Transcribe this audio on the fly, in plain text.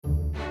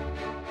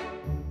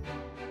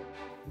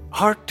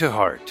Heart to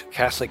Heart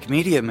Catholic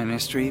Media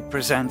Ministry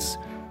presents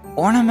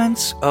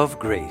Ornaments of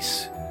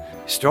Grace,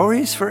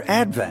 stories for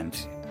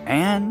Advent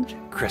and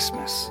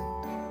Christmas.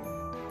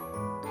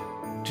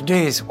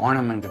 Today's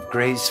Ornament of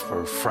Grace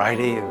for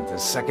Friday of the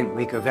second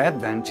week of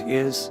Advent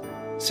is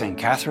St.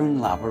 Catherine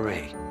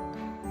Labouré.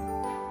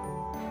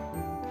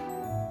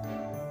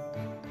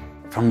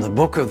 From the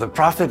book of the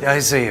prophet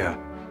Isaiah,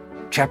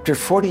 chapter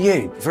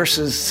 48,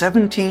 verses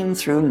 17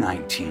 through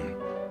 19.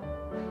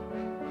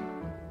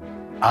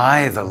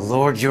 I, the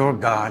Lord your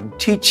God,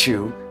 teach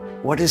you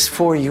what is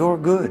for your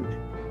good,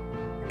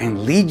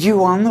 and lead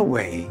you on the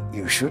way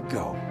you should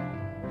go.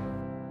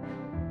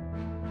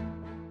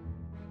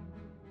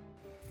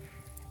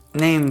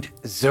 Named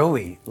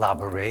Zoe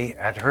Labouré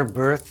at her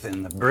birth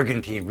in the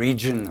Burgundy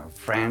region of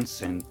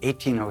France in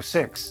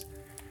 1806,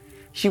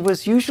 she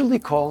was usually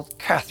called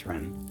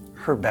Catherine,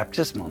 her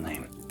baptismal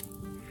name.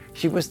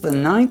 She was the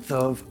ninth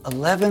of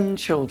 11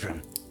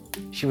 children.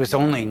 She was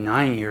only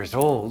 9 years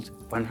old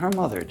when her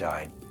mother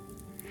died.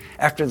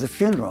 After the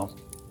funeral,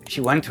 she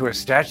went to a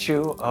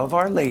statue of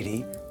Our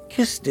Lady,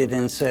 kissed it,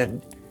 and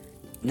said,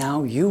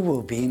 "Now you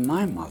will be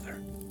my mother."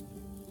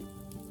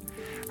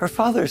 Her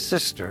father's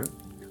sister,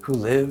 who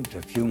lived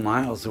a few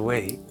miles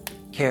away,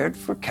 cared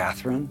for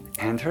Catherine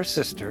and her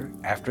sister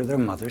after their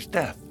mother's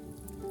death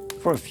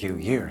for a few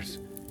years.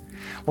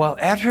 While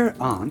at her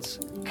aunt's,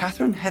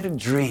 Catherine had a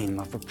dream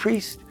of a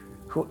priest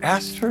who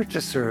asked her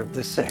to serve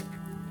the sick.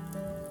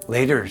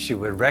 Later, she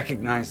would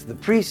recognize the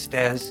priest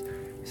as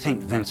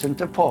St. Vincent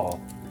de Paul,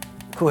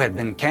 who had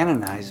been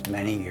canonized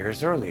many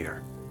years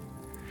earlier.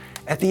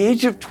 At the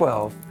age of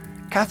 12,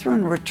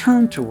 Catherine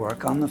returned to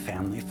work on the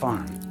family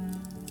farm.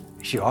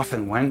 She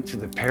often went to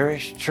the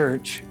parish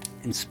church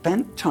and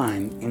spent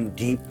time in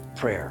deep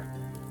prayer.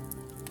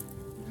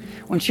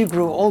 When she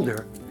grew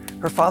older,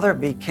 her father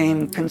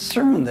became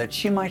concerned that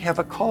she might have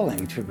a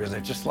calling to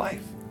religious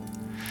life.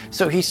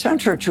 So he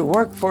sent her to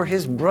work for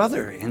his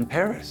brother in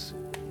Paris.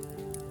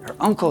 Her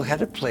uncle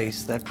had a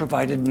place that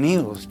provided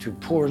meals to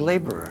poor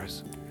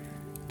laborers.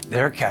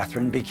 There,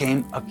 Catherine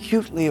became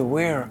acutely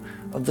aware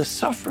of the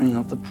suffering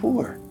of the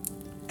poor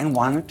and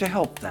wanted to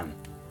help them.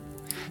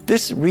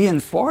 This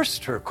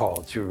reinforced her call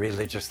to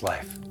religious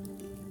life.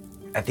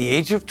 At the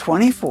age of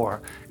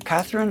 24,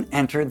 Catherine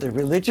entered the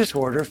religious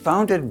order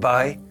founded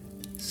by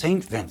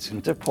St.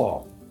 Vincent de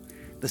Paul,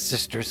 the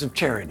Sisters of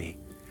Charity,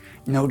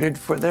 noted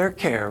for their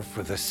care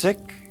for the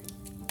sick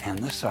and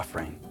the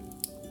suffering.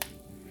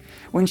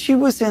 When she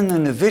was in the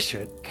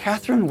novitiate,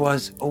 Catherine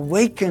was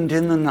awakened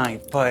in the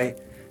night by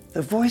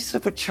the voice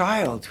of a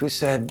child who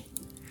said,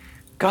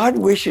 "God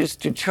wishes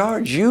to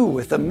charge you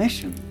with a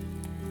mission.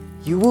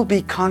 You will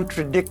be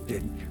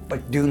contradicted,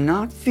 but do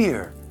not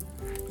fear.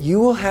 You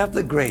will have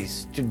the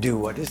grace to do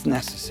what is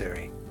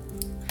necessary.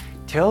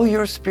 Tell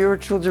your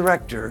spiritual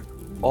director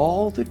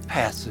all that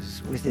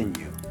passes within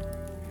you.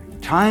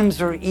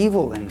 Times are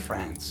evil in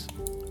France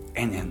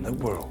and in the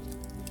world."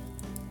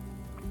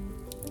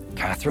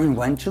 Catherine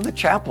went to the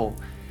chapel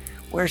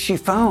where she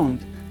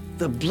found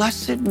the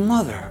Blessed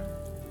Mother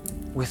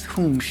with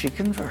whom she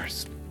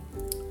conversed.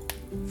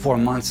 4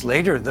 months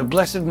later, the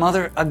Blessed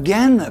Mother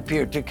again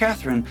appeared to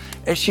Catherine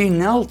as she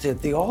knelt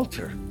at the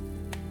altar.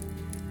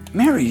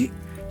 Mary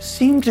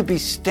seemed to be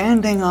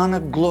standing on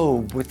a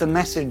globe with the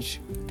message,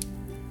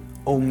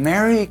 "O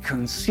Mary,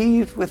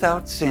 conceived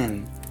without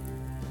sin,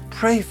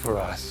 pray for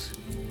us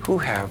who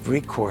have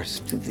recourse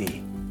to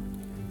thee."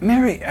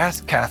 Mary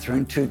asked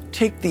Catherine to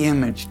take the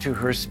image to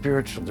her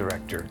spiritual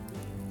director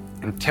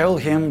and tell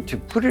him to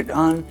put it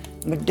on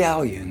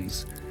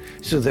medallions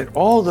so that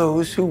all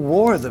those who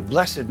wore the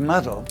blessed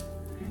medal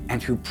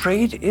and who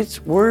prayed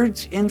its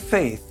words in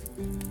faith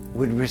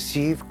would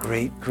receive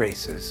great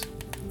graces.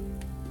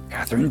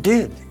 Catherine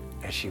did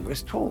as she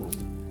was told,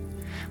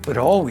 but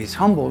always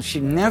humble, she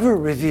never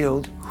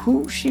revealed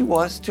who she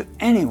was to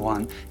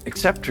anyone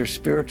except her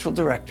spiritual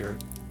director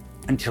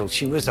until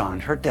she was on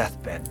her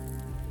deathbed.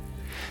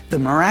 The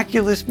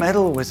miraculous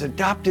medal was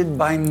adopted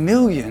by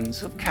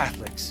millions of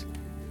Catholics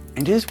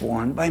and is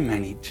worn by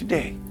many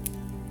today.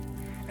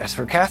 As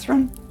for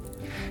Catherine,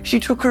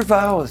 she took her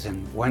vows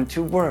and went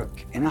to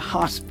work in a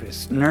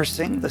hospice,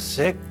 nursing the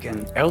sick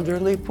and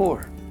elderly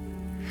poor.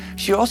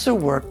 She also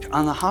worked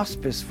on the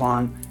hospice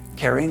farm,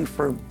 caring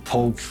for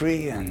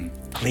poultry and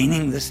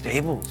cleaning the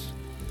stables.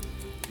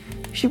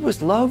 She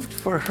was loved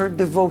for her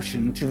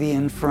devotion to the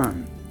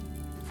infirm,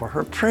 for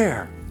her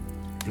prayer,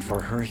 and for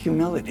her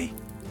humility.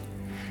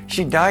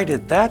 She died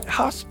at that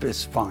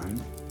hospice farm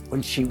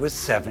when she was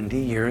 70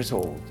 years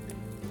old.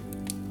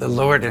 The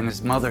Lord and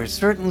His Mother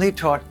certainly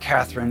taught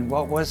Catherine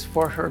what was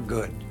for her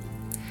good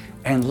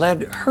and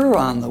led her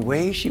on the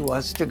way she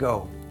was to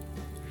go.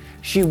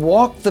 She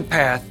walked the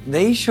path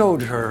they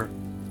showed her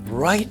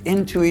right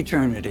into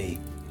eternity,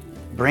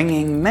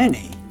 bringing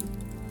many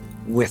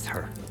with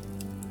her.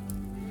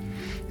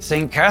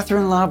 St.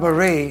 Catherine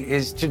Labouré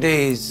is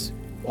today's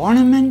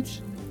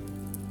Ornament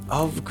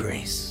of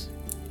Grace.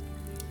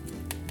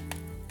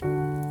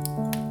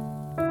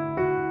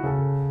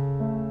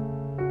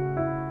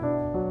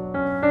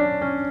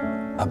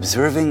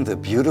 observing the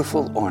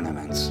beautiful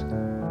ornaments.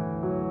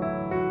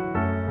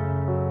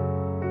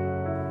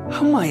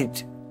 How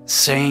might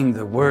saying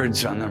the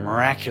words on the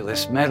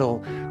miraculous medal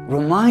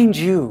remind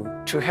you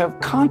to have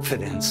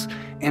confidence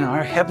in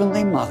our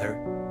Heavenly Mother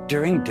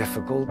during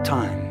difficult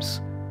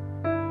times?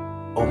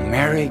 O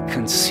Mary,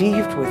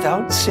 conceived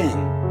without sin,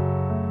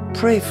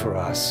 pray for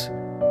us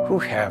who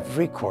have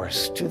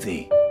recourse to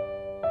Thee.